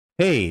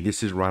Hey,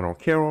 this is Ronald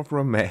Carroll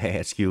from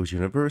Mad Skills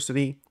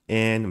University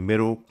and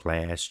Middle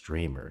Class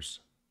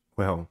Dreamers.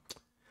 Well,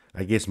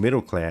 I guess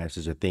middle class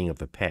is a thing of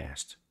the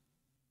past.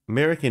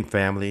 American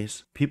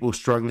families, people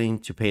struggling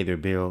to pay their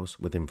bills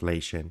with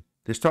inflation.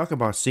 There's talk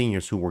about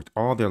seniors who worked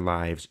all their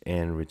lives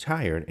and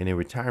retired, and in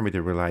retirement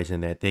they're realizing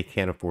that they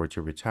can't afford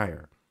to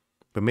retire.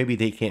 But maybe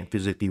they can't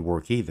physically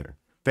work either.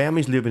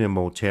 Families living in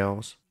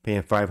motels,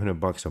 paying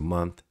 $500 a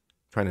month,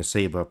 trying to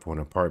save up for an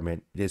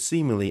apartment that's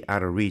seemingly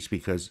out of reach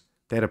because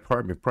that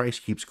apartment price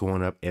keeps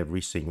going up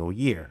every single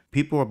year.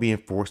 People are being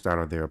forced out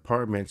of their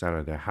apartments, out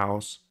of their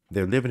house.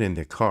 They're living in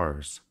their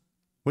cars.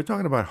 We're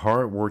talking about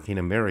hardworking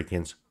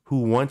Americans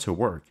who want to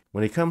work.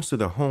 When it comes to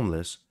the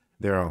homeless,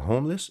 there are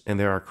homeless and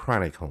there are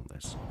chronic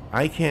homeless.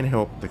 I can't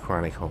help the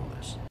chronic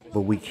homeless,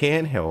 but we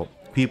can help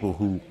people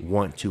who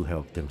want to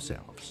help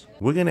themselves.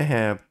 We're going to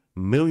have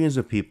millions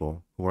of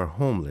people who are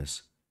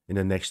homeless in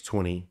the next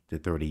 20 to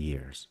 30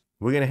 years.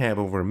 We're going to have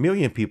over 1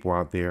 million people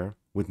out there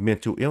with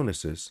mental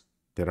illnesses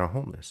that are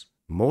homeless,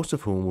 most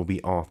of whom will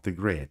be off the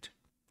grid.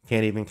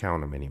 Can't even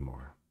count them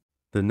anymore.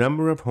 The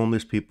number of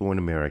homeless people in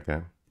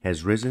America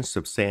has risen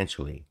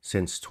substantially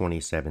since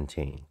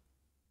 2017.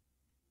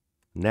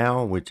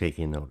 Now we're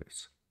taking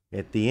notice.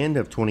 At the end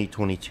of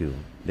 2022,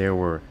 there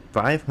were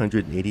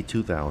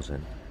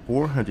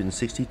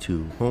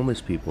 582,462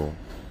 homeless people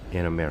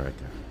in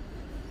America.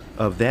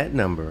 Of that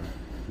number,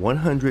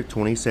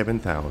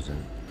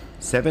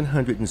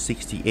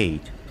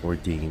 127,768 were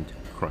deemed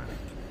chronic.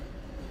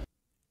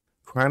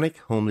 Chronic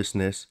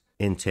homelessness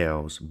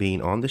entails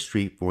being on the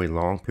street for a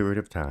long period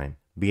of time,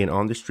 being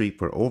on the street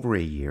for over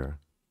a year.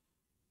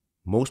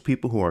 Most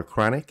people who are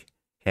chronic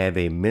have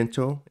a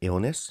mental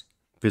illness,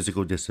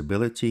 physical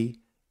disability,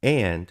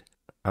 and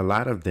a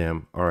lot of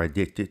them are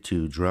addicted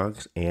to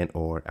drugs and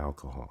or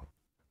alcohol.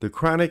 The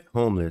chronic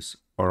homeless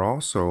are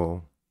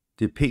also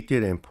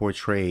depicted and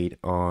portrayed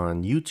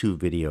on YouTube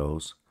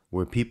videos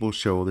where people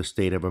show the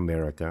state of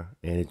America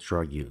and its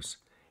drug use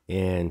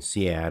in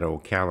Seattle,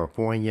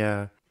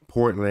 California,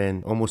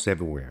 Portland, almost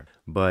everywhere.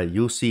 But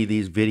you'll see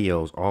these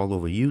videos all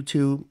over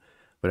YouTube.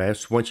 But I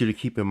just want you to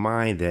keep in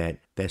mind that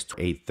that's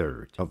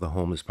 1/3 of the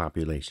homeless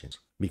populations.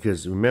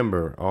 Because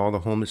remember, all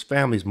the homeless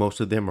families, most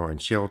of them are in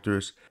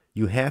shelters.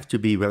 You have to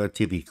be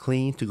relatively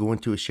clean to go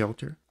into a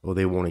shelter or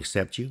they won't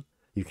accept you.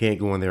 You can't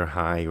go in there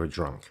high or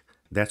drunk.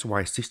 That's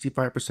why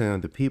 65%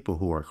 of the people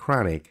who are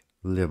chronic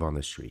live on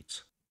the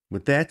streets.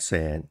 With that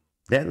said,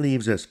 that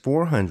leaves us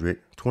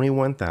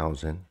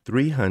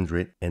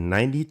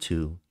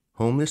 421,392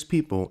 homeless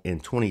people in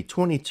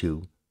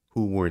 2022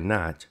 who were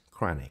not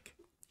chronic.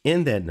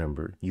 In that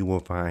number, you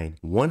will find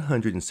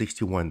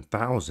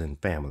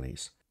 161,000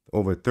 families,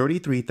 over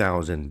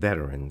 33,000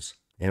 veterans,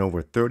 and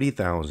over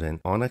 30,000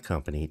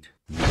 unaccompanied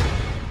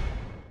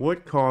youth.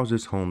 What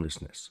causes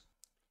homelessness?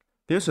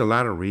 There's a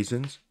lot of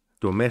reasons.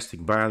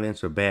 Domestic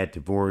violence, a bad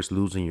divorce,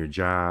 losing your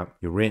job,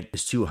 your rent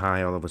is too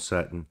high all of a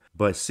sudden.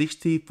 But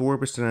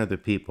 64% of the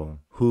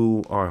people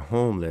who are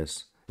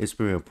homeless, it's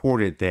been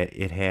reported that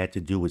it had to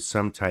do with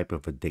some type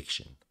of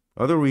addiction.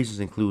 Other reasons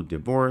include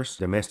divorce,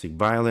 domestic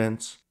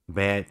violence,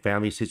 bad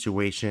family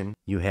situation,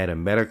 you had a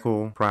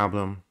medical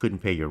problem,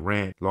 couldn't pay your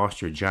rent,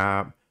 lost your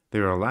job.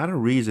 There are a lot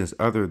of reasons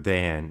other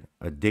than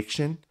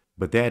addiction,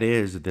 but that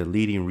is the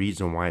leading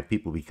reason why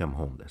people become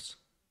homeless.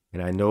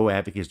 And I know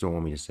advocates don't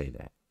want me to say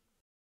that.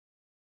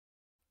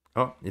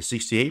 Oh, it's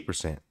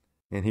 68%.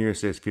 And here it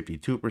says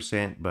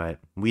 52%, but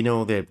we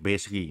know that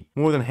basically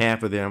more than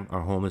half of them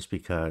are homeless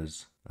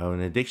because of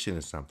an addiction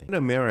or something. In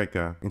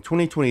America, in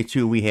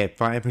 2022, we had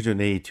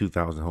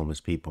 582,000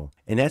 homeless people,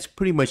 and that's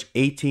pretty much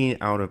 18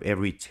 out of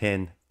every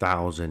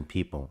 10,000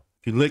 people.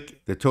 If you look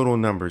at the total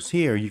numbers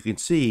here, you can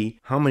see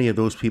how many of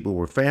those people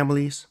were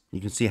families. You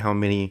can see how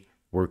many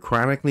were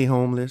chronically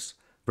homeless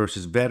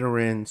versus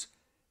veterans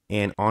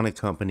and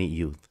unaccompanied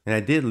youth. And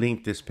I did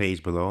link this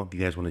page below if you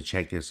guys want to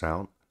check this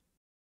out.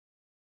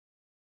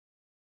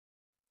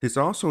 This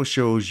also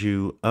shows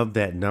you of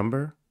that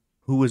number,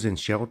 who is in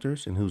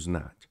shelters and who's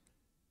not.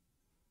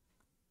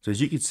 So as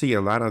you can see,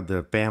 a lot of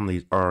the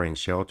families are in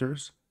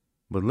shelters,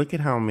 but look at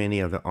how many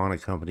of the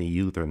unaccompanied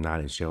youth are not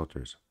in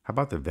shelters. How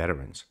about the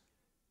veterans?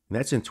 And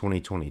that's in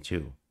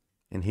 2022.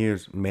 And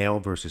here's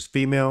male versus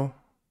female.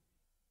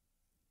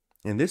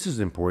 And this is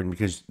important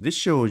because this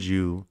shows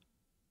you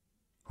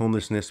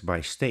homelessness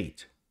by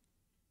state.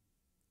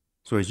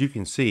 So as you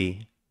can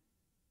see,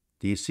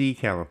 do you see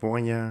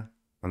California?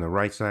 On the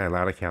right side, a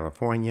lot of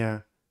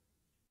California.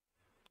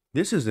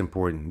 This is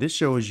important. This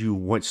shows you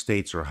what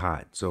states are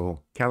hot.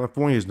 So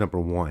California is number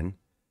 1,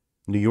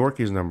 New York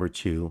is number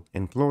 2,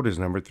 and Florida is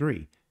number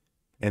 3.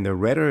 And the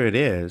redder it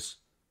is,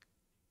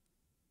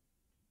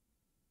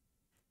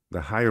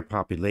 the higher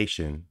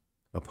population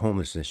of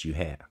homelessness you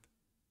have.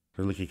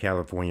 So look at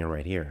California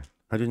right here,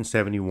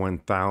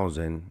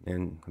 171,000,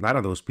 and a lot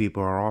of those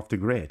people are off the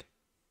grid.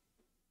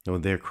 You know,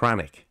 they're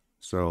chronic.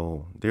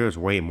 So there's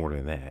way more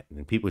than that.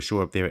 And people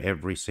show up there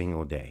every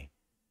single day.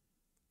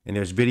 And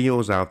there's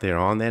videos out there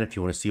on that if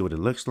you want to see what it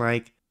looks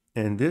like.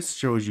 And this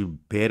shows you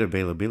bed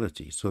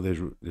availability. So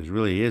there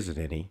really isn't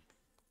any.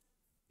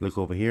 Look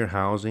over here,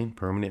 housing,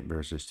 permanent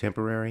versus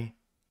temporary.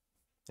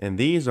 And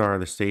these are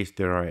the states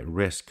that are at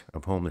risk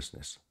of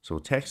homelessness. So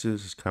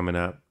Texas is coming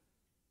up,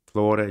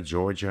 Florida,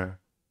 Georgia.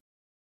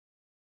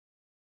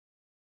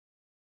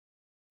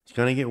 It's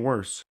going to get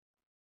worse.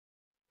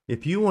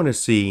 If you want to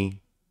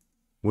see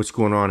what's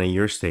going on in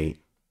your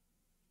state,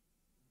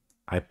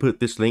 I put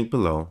this link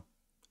below.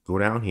 Go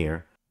down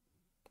here.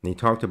 And they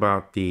talked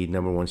about the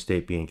 #1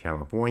 state being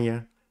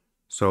California.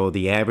 So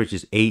the average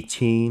is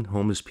 18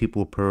 homeless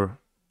people per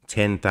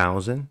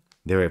 10,000.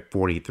 They're at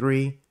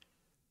 43.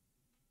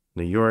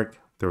 New York,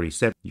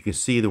 37. You can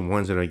see the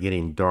ones that are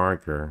getting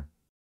darker.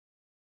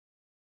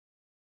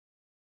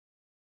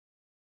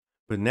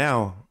 But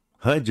now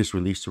HUD just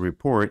released a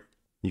report.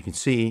 You can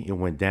see it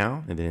went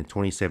down, and then in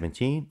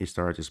 2017, it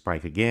started to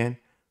spike again.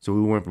 So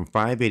we went from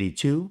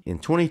 582 in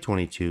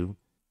 2022.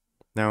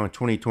 Now in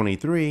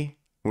 2023,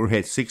 we're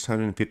at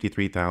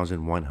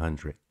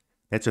 653,100.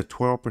 That's a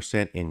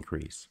 12%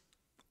 increase.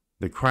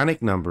 The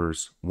chronic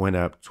numbers went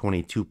up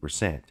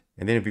 22%.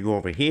 And then if you go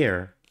over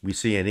here, we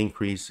see an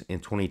increase in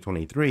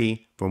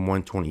 2023 from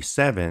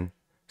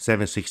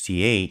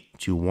 127,768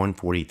 to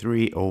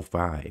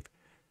 143,05.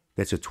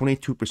 That's a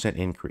 22%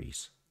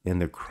 increase in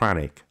the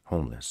chronic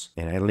homeless.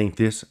 And I linked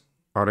this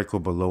article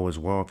below as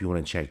well if you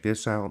want to check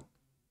this out.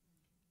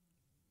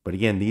 But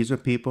again, these are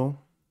people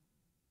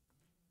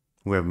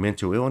who have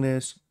mental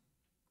illness,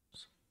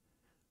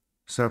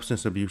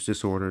 substance abuse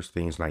disorders,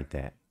 things like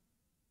that.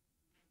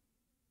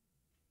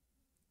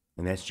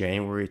 And that's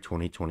January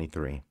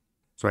 2023.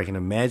 So I can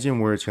imagine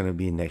where it's going to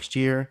be next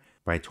year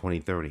by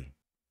 2030.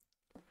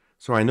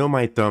 So I know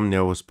my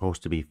thumbnail was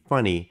supposed to be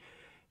funny.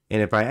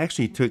 And if I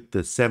actually took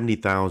the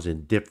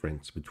 70,000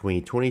 difference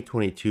between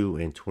 2022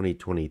 and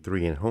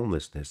 2023 in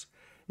homelessness,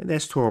 and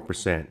that's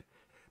 12%,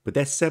 but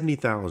that's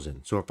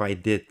 70,000. So if I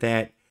did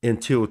that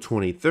until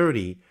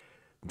 2030,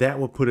 that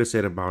will put us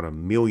at about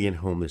 1 million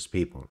homeless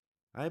people.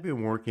 I've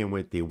been working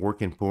with the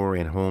working poor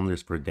and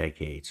homeless for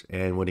decades.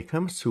 And when it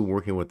comes to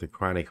working with the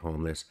chronic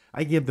homeless,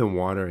 I give them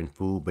water and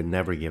food, but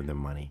never give them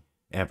money.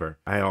 Ever.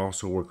 I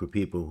also work with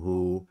people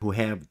who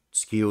have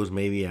skills,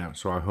 maybe,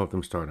 so I'll help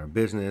them start a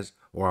business,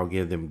 or I'll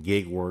give them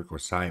gig work or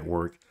side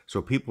work.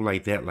 So people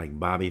like that, like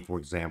Bobby, for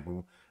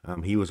example,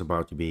 he was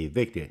about to be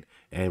evicted,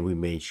 and we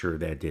made sure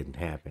that didn't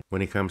happen.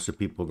 When it comes to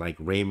people like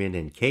Raymond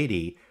and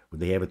Katie,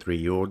 they have a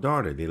 3-year-old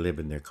daughter. They live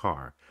in their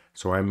car.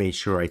 So I made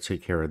sure I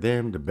took care of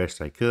them the best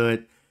I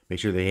could, make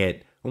sure they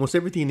had almost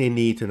everything they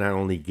need to not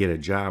only get a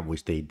job,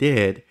 which they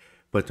did,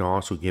 but to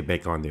also get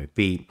back on their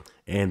feet.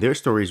 And their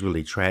story is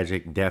really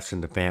tragic, deaths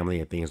in the family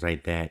and things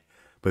like that.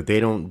 But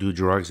they don't do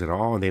drugs at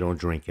all, and they don't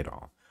drink at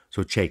all.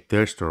 So check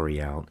their story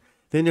out.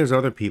 Then there's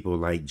other people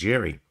like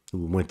Jerry,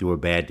 who went through a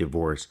bad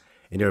divorce.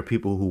 And there are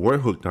people who were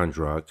hooked on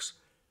drugs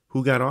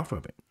who got off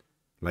of it,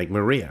 like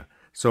Maria.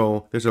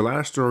 So there's a lot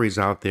of stories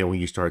out there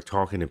when you start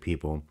talking to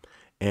people.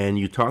 And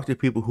you talk to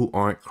people who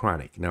aren't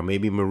chronic. Now,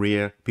 maybe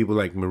people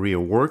like Maria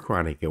were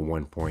chronic at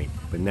one point,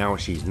 but now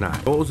she's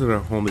not. Those are the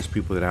homeless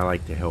people that I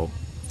like to help,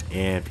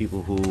 and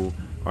people who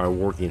are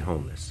working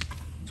homeless.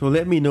 So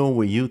let me know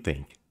what you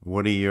think.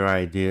 What are your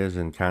ideas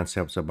and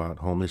concepts about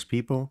homeless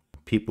people?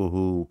 People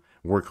who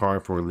work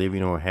hard for a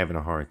living or are having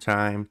a hard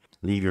time?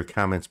 Leave your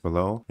comments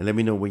below and let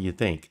me know what you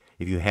think.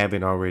 If you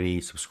haven't already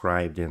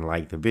subscribed and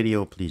liked the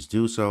video, please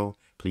do so.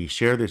 Please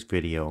share this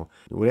video.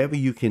 Whatever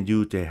you can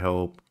do to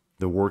help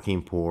the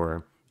working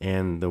poor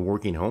and the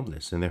working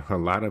homeless. And there are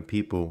a lot of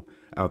people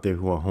out there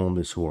who are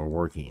homeless who are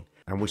working.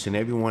 I'm wishing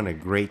everyone a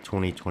great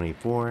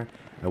 2024.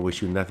 I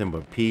wish you nothing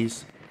but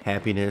peace,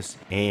 happiness,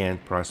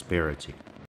 and prosperity.